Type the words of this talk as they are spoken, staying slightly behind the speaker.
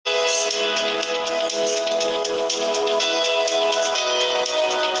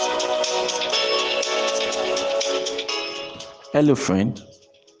Hello, friend.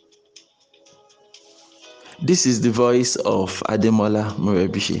 This is the voice of Ademola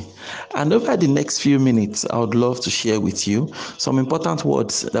Murebishi. And over the next few minutes, I would love to share with you some important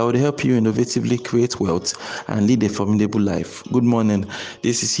words that would help you innovatively create wealth and lead a formidable life. Good morning.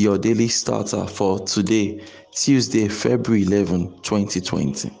 This is your daily starter for today, Tuesday, February 11,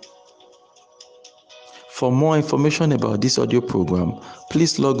 2020. For more information about this audio program,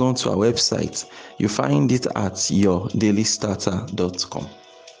 please log on to our website. You find it at yourdailystarter.com.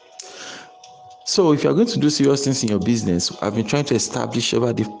 So if you're going to do serious things in your business, I've been trying to establish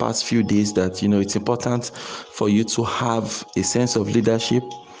over the past few days that it's important for you to have a sense of leadership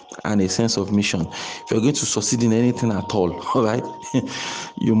and a sense of mission. If you're going to succeed in anything at all right,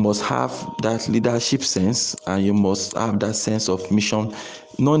 you must have that leadership sense and you must have that sense of mission.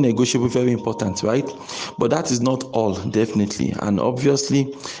 Non-negotiable, very important, right? But that is not all, definitely. And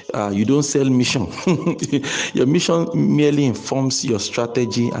obviously, you don't sell mission. Your mission merely informs your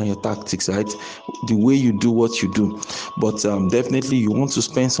strategy and your tactics, right? The way you do what you do. But definitely, you want to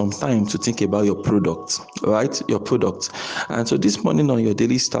spend some time to think about your product, right? Your product. And so this morning on your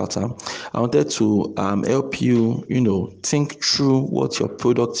daily starter, I wanted to help you, think through what your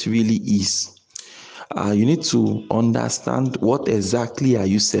product really is. You need to understand what exactly are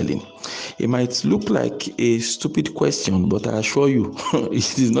you selling. It might look like a stupid question, but I assure you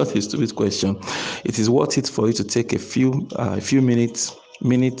it is not a stupid question. It is worth it for you to take a few minutes,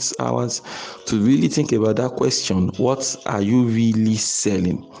 hours to really think about that question. What are you really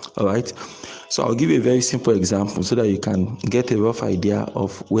selling? All right. So I'll give you a very simple example so that you can get a rough idea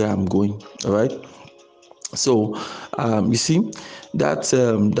of where I'm going. All right. So you see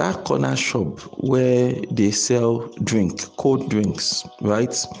that corner shop where they sell cold drinks,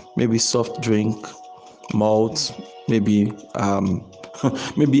 right? Maybe soft drink, malt, maybe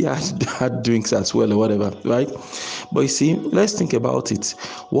maybe hard drinks as well or whatever, right? But you see, let's think about it.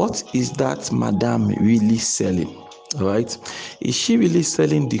 What is that madam really selling? All right, is she really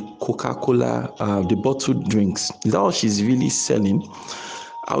selling the Coca-Cola, the bottled drinks? Is that what she's really selling?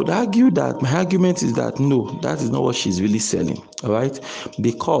 I would argue that my argument is that no, that is not what she's really selling, all right?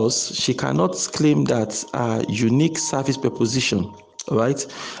 Because she cannot claim that unique service proposition, all right?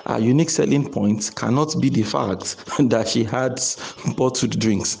 Our unique selling point cannot be the fact that she has bottled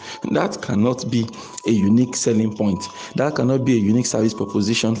drinks. That cannot be a unique selling point. That cannot be a unique service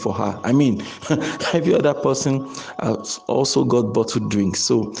proposition for her. I mean, every other person has also got bottled drinks.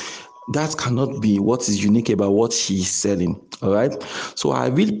 So that cannot be what is unique about what she is selling. All right. So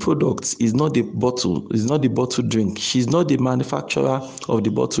her real product is not the bottle, is not the bottle drink. She's not the manufacturer of the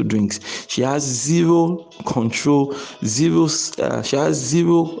bottle drinks. She has zero control, she has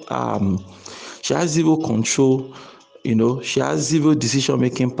zero control. She has zero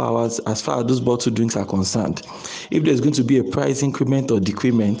decision-making powers as far as those bottle drinks are concerned. If there's going to be a price increment or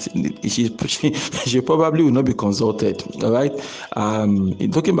decrement, she probably will not be consulted. All right.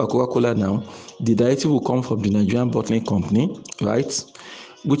 Talking about Coca-Cola now, the directive will come from the Nigerian Bottling Company, right?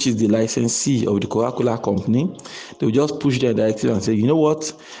 Which is the licensee of the Coca-Cola company. They will just push their directive and say, you know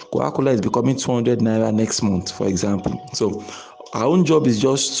what, Coca-Cola is becoming 200 naira next month, for example. So our own job is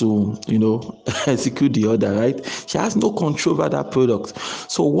just to, execute the order, right? She has no control over that product.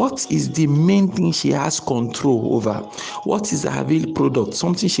 So what is the main thing she has control over? What is her real product?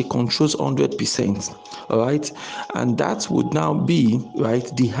 Something she controls 100%, all right? And that would now be, right,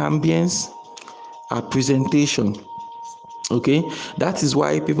 the ambience, her presentation. Okay, that is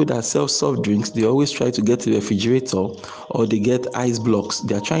why people that sell soft drinks, they always try to get a refrigerator or they get ice blocks.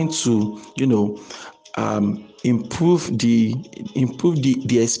 They are trying to improve the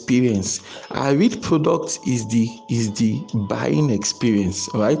experience. Our real product is the buying experience.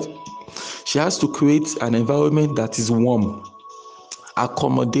 All right, she has to create an environment that is warm,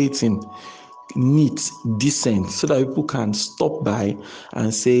 accommodating, neat, decent, so that people can stop by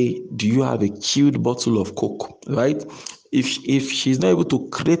and say, do you have a chilled bottle of Coke, right? If she's not able to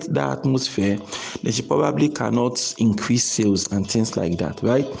create that atmosphere, then she probably cannot increase sales and things like that,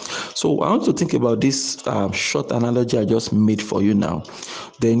 right? So I want to think about this short analogy I just made for you now.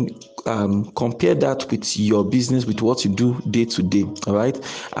 Then compare that with your business, with what you do day to day, all right?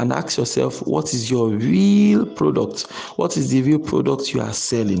 And ask yourself, what is your real product? What is the real product you are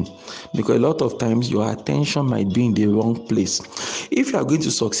selling? Because a lot of times your attention might be in the wrong place. If you are going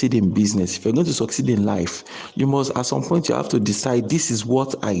to succeed in business, if you're going to succeed in life, you must, at some point, you have to decide, this is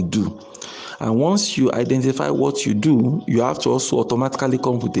what I do. And once you identify what you do, you have to also automatically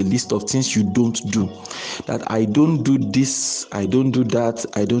come with a list of things you don't do. That I don't do this, I don't do that,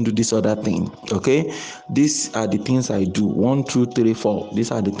 I don't do this this other thing. Okay, these are the things I do. 1, 2, 3, 4.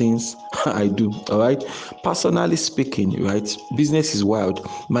 These are the things I do. All right. Personally speaking, right, business is wild.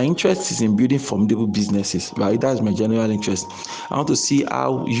 My interest is in building formidable businesses. Right, that's my general interest. I want to see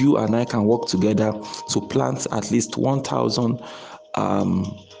how you and I can work together to plant at least 1,000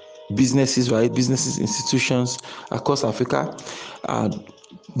 businesses, right? Businesses, institutions across Africa,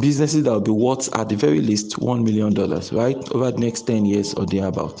 businesses that will be worth at the very least $1 million, right, over the next 10 years or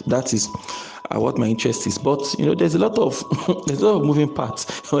thereabout. That is what my interest is. But there's a lot of there's a lot of moving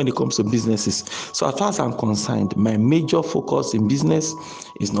parts when it comes to businesses. So as far as I'm concerned, my major focus in business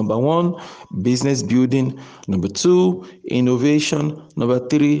is number 1, business building, number 2, innovation, number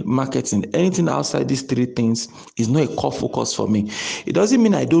 3, marketing. Anything outside these 3 things is not a core focus for me. It doesn't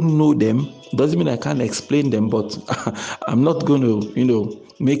mean I don't know them, it doesn't mean I can't explain them, but I'm not going to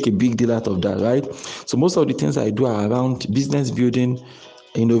make a big deal out of that, right? So most of the things I do are around business building,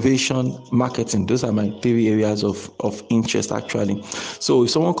 innovation, marketing. Those are my 3 areas of interest actually. So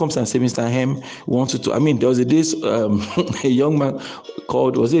if someone comes and says, Mr. Hem, wanted to, there was a day a young man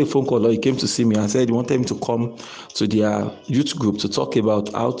called, was it a phone call, or he came to see me and said he wanted him to come to their youth group to talk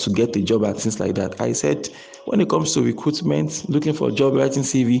about how to get a job and things like that. I said, when it comes to recruitment, looking for a job, writing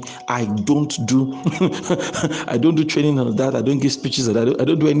CV, I don't do I don't do training on that. I don't give speeches. I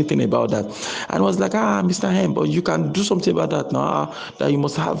don't do anything about that. And I was like, Mr. Hem, but you can do something about that now. That you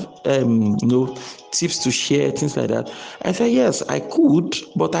must have tips to share, things like that. I said, yes, I could,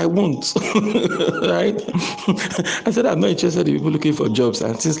 but I won't. Right? I said, I'm not interested in people looking for jobs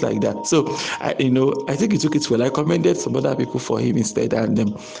and things like that. So I think he took it well. I commended some other people for him instead, and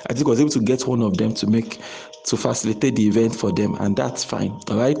I think I was able to get one of them to facilitate the event for them, and that's fine.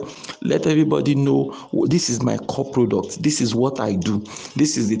 All right, let everybody know this is my core product, this is what I do,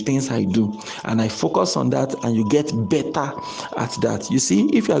 this is the things I do, and I focus on that, and you get better at that. You see,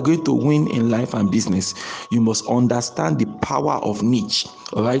 if you are going to win in life and business, you must understand the power of niche.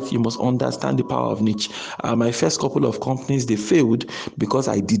 All right, you must understand the power of niche. My first couple of companies, they failed because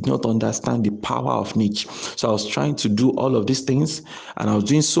I did not understand the power of niche. So I was trying to do all of these things, and I was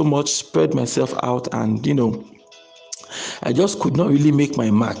doing so much, spread myself out, and I just could not really make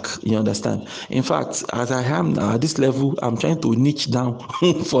my mark, you understand. In fact, as I am now at this level, I'm trying to niche down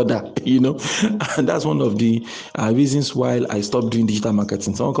further, and that's one of the reasons why I stopped doing digital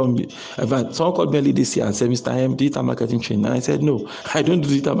marketing. Someone called me early this year and said, Mr. M, digital marketing training. And I said, no, I don't do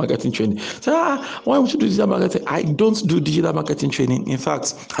digital marketing training. So, why would you do digital marketing? I don't do digital marketing training. In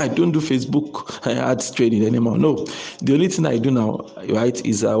fact, I don't do Facebook ads training anymore. No, the only thing I do now, right,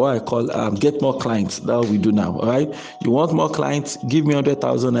 is what I call get more clients. That's what we do now, all right? You want more clients? Give me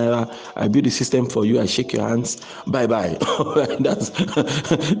 100,000 naira. I build the system for you. I shake your hands. Bye bye. That's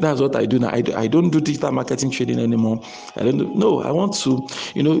what I do now. I don't do digital marketing training anymore. I don't do. No, I want to.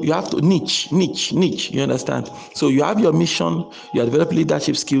 You have to niche. You understand? So you have your mission. You are developing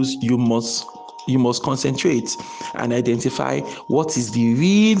leadership skills. You must concentrate and identify what is the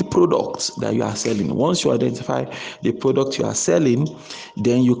real product that you are selling. Once you identify the product you are selling,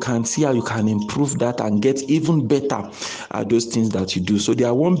 then you can see how you can improve that and get even better at those things that you do. So there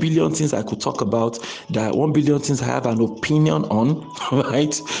are 1 billion things I could talk about. There are 1 billion things I have an opinion on,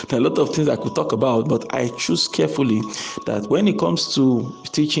 right? There are a lot of things I could talk about, but I choose carefully that when it comes to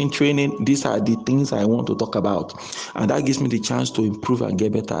teaching, training, these are the things I want to talk about. And that gives me the chance to improve and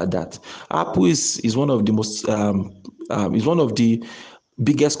get better at that. Apple is one of the most is one of the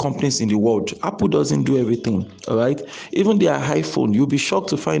biggest companies in the world. Apple doesn't do everything, all right? Even their iPhone, you'll be shocked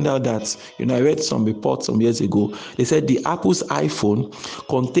to find out that, I read some reports some years ago. They said the Apple's iPhone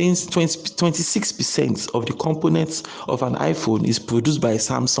contains 26% of the components of an iPhone is produced by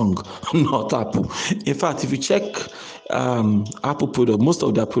Samsung, not Apple. In fact, if you check Apple product, most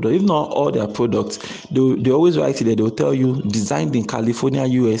of their products, if not all their products, they always write it there. They'll tell you designed in California,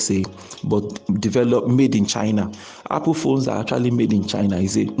 USA, but developed made in China. Apple phones are actually made in China.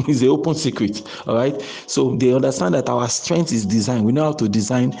 It's an open secret. All right. So they understand that our strength is design. We know how to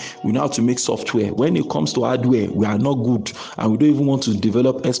design. We know how to make software. When it comes to hardware, we are not good, and we don't even want to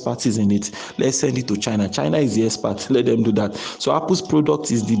develop expertise in it. Let's send it to China. China is the expert. Let them do that. So Apple's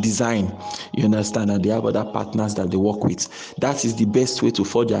product is the design. You understand? And they have other partners that they work with. That is the best way to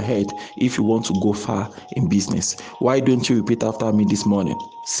forge ahead if you want to go far in business. Why don't you repeat after me this morning?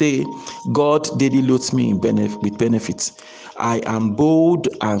 Say, God daily loads me with benefits. I am bold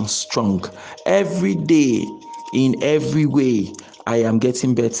and strong. Every day, in every way, I am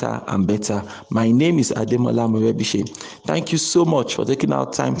getting better and better. My name is Ademola Morebise. Thank you so much for taking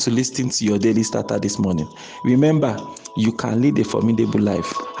out time to listen to your daily starter this morning. Remember, you can lead a formidable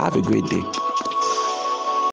life. Have a great day.